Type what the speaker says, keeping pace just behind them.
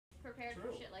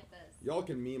prepared for shit like this. Y'all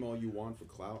can meme all you want for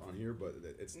clout on here, but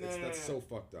that's so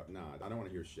fucked up. Nah, I don't want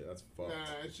to hear shit. That's fucked.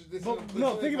 Nah, it's just this.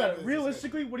 No, think about it.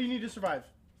 Realistically, what do you need to survive?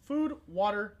 Food,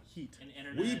 water, heat. And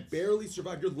internet. We barely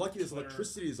survived. You're lucky this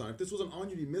electricity is on. If this wasn't on,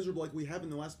 you'd be miserable like we have in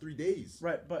the last 3 days.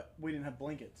 Right, but we didn't have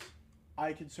blankets.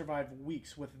 I could survive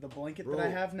weeks with the blanket Bro. that I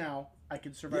have now. I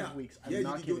could survive weeks. I'm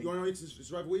not you kidding. want to know how to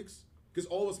survive weeks? Because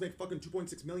all of us make fucking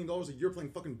 $2.6 million a year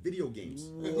playing fucking video games.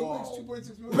 Who makes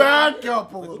 2.6 million? Back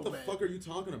up a Like, little what the bit. fuck are you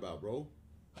talking about, bro?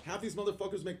 Half these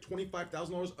motherfuckers make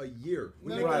 $25,000 a year. We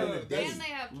No, make no, that no, in a no, day. And they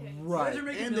have kids. Right.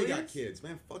 And they got kids,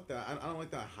 man. Fuck that. I don't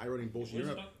like that high-roading bullshit.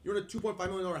 You're in a $2.5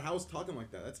 million house talking like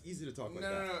that. That's easy to talk like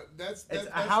that. No. That's It's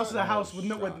a house is a house with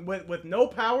no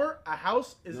power. A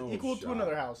house is No equal to shot.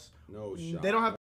 another house. No shot. They don't have